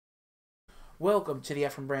Welcome to the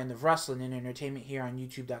F1 brand of wrestling and entertainment here on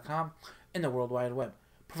YouTube.com and the World Wide Web,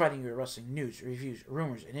 providing you with wrestling news, reviews,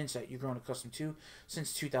 rumors, and insight you've grown accustomed to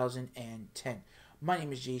since 2010. My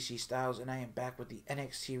name is JC Styles, and I am back with the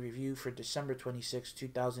NXT review for December 26,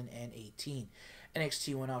 2018.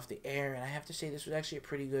 NXT went off the air, and I have to say this was actually a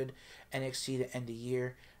pretty good NXT to end the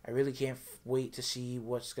year. I really can't wait to see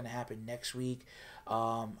what's going to happen next week.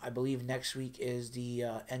 I believe next week is the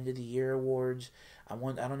end of the year awards. I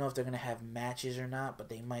don't know if they're going to have matches or not, but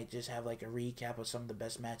they might just have like a recap of some of the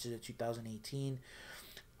best matches of 2018.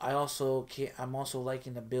 I'm also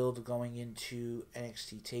liking the build going into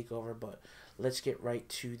NXT TakeOver, but let's get right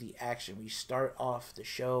to the action. We start off the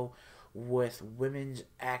show with women's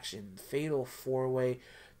action, fatal four-way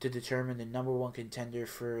to determine the number one contender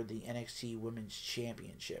for the NXT Women's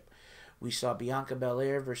Championship. We saw Bianca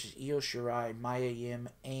Belair versus Io Shirai, Mia Yim,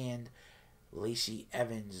 and Lacey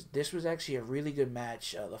Evans. This was actually a really good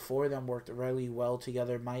match. The four of them worked really well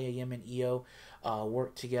together. Mia Yim and Io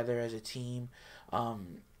worked together as a team. I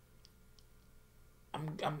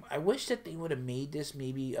wish that they would have made this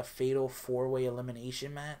maybe a fatal four-way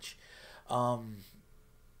elimination match. That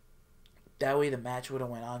way the match would have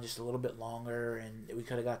went on just a little bit longer and we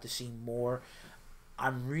could have got to see more.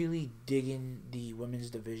 I'm really digging the women's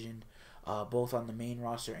division, both on the main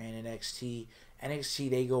roster and NXT. NXT,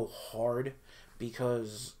 they go hard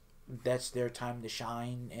because that's their time to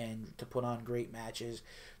shine and to put on great matches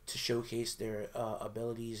to showcase their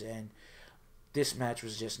abilities, and this match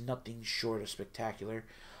was just nothing short of spectacular.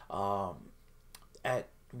 At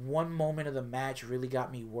one moment of the match really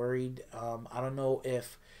got me worried. I don't know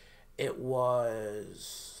if it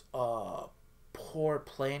was poor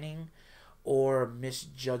planning or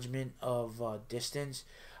misjudgment of distance.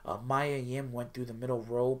 Mia Yim went through the middle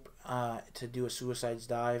rope to do a suicide's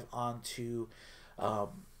dive onto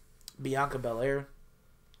Bianca Belair,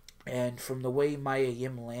 and from the way Mia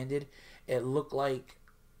Yim landed, it looked like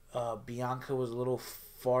Bianca was a little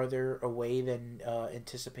farther away than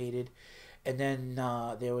anticipated. And then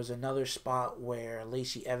there was another spot where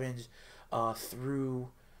Lacey Evans threw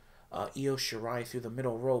Io Shirai through the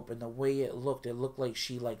middle rope, and the way it looked like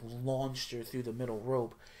she launched her through the middle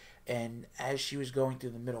rope. And as she was going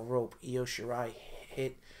through the middle rope, Io Shirai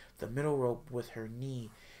hit the middle rope with her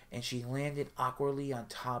knee, and she landed awkwardly on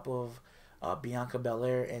top of Bianca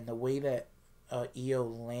Belair. And the way that Io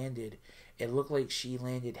landed, it looked like she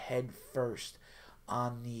landed head first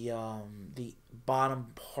on the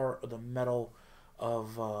bottom part of the metal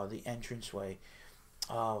of the entranceway.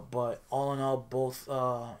 But all in all, both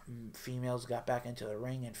females got back into the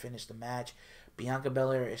ring and finished the match. Bianca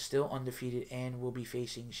Belair is still undefeated and will be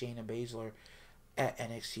facing Shayna Baszler at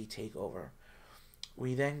NXT TakeOver.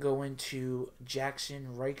 We then go into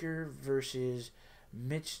Jackson Riker versus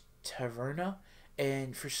Mitch Taverna.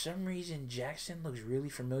 And for some reason, Jackson looks really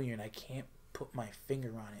familiar, and I can't put my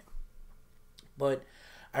finger on it. But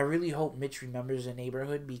I really hope Mitch remembers the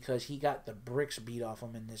neighborhood, because he got the bricks beat off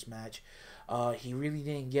him in this match. He really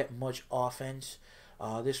didn't get much offense.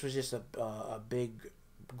 This was just a big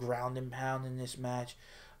ground and pound in this match.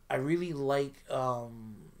 I really like the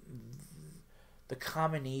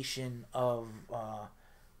combination of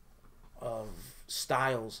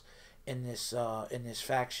styles in this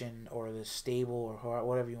faction, or this stable, or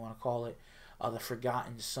whatever you want to call it, the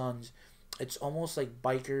Forgotten Sons. It's almost like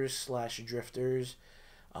bikers slash drifters,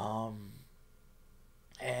 and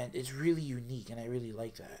it's really unique, and I really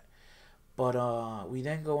like that. But we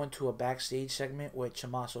then go into a backstage segment with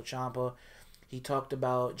Tommaso Ciampa. He talked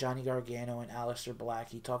about Johnny Gargano and Aleister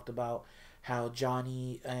Black. He talked about how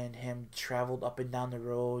Johnny and him traveled up and down the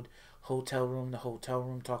road, hotel room to hotel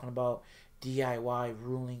room, talking about DIY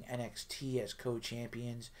ruling NXT as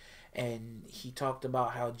co-champions. And he talked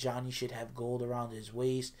about how Johnny should have gold around his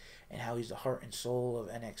waist and how he's the heart and soul of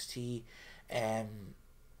NXT. And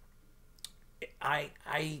I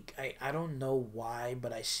don't know why,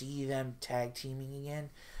 but I see them tag teaming again.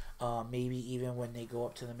 Maybe even when they go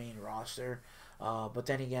up to the main roster. But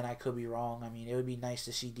then again, I could be wrong. I mean, it would be nice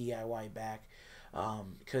to see DIY back.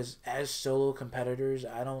 Because as solo competitors,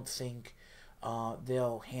 I don't think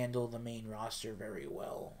they'll handle the main roster very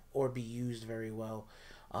well, or be used very well.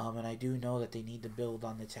 And I do know that they need to build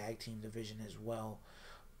on the tag team division as well.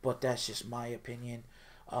 But that's just my opinion.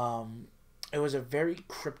 It was a very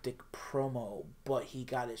cryptic promo, but he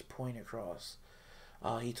got his point across.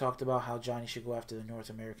 He talked about how Johnny should go after the North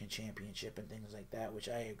American Championship and things like that, which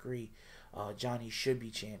I agree. Johnny should be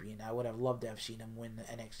champion. I would have loved to have seen him win the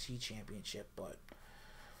NXT Championship, but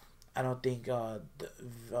I don't think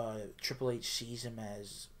Triple H sees him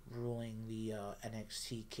as ruling the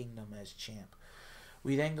NXT Kingdom as champ.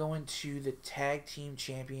 We then go into the Tag Team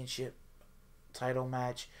Championship title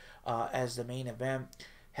match as the main event.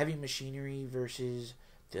 Heavy Machinery versus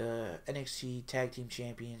the NXT Tag Team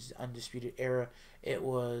Champions, the Undisputed Era. It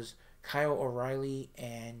was Kyle O'Reilly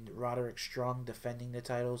and Roderick Strong defending the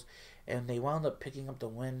titles, and they wound up picking up the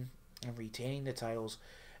win and retaining the titles.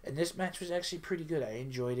 And this match was actually pretty good. I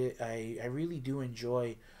enjoyed it. I really do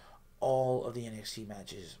enjoy all of the NXT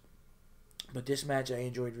matches. But this match I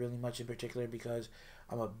enjoyed really much in particular because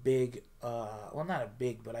I'm a big, well, not a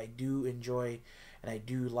big, but I do enjoy and I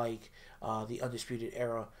do like the Undisputed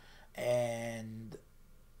Era. And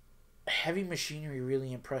Heavy Machinery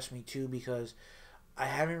really impressed me too because I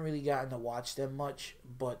haven't really gotten to watch them much,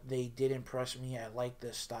 but they did impress me. I like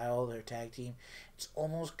the style of their tag team. It's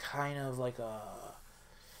almost kind of like a.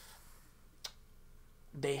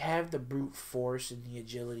 They have the brute force and the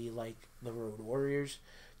agility like the Road Warriors,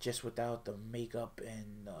 just without the makeup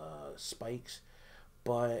and spikes.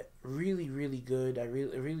 But really, really good. A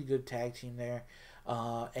really good tag team there,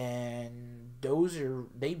 and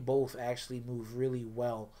they both actually move really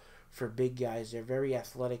well for big guys. They're very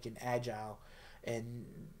athletic and agile, and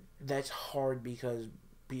that's hard because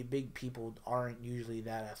big people aren't usually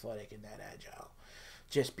that athletic and that agile.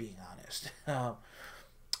 Just being honest.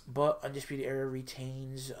 But Undisputed Era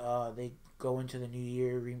retains. They go into the new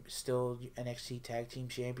year still NXT Tag Team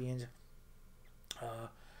Champions.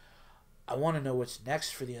 I want to know what's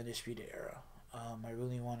next for the Undisputed Era. I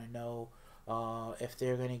really want to know if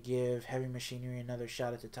they're going to give Heavy Machinery another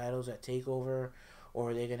shot at the titles at TakeOver, or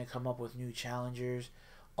are they going to come up with new challengers.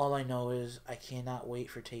 All I know is I cannot wait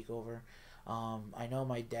for TakeOver. I know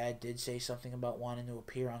my dad did say something about wanting to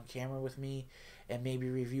appear on camera with me and maybe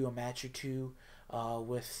review a match or two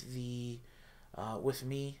with me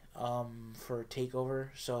for TakeOver.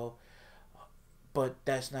 So, but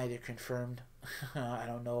that's neither confirmed. I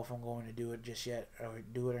don't know if I'm going to do it just yet or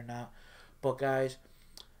do it or not. But guys,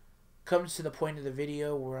 comes to the point of the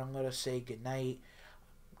video where I'm going to say goodnight.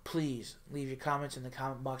 Please leave your comments in the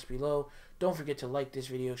comment box below. Don't forget to like this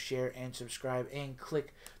video, share, and subscribe, and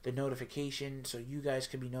click the notification so you guys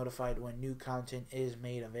can be notified when new content is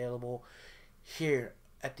made available here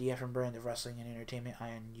at the Efren brand of wrestling and entertainment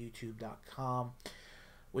on YouTube.com.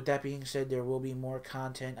 With that being said, there will be more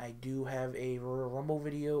content. I do have a Royal Rumble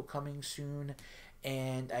video coming soon,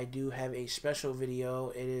 and I do have a special video.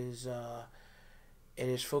 It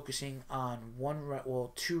is focusing on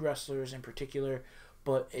two wrestlers in particular,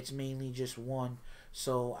 but it's mainly just one.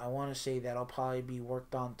 So I want to say that'll probably be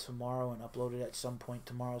worked on tomorrow and uploaded at some point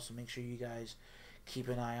tomorrow. So make sure you guys keep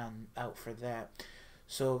an eye out for that.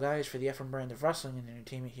 So guys, for the Efren brand of wrestling and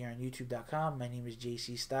entertainment here on YouTube.com, my name is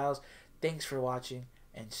JC Styles. Thanks for watching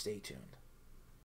and stay tuned.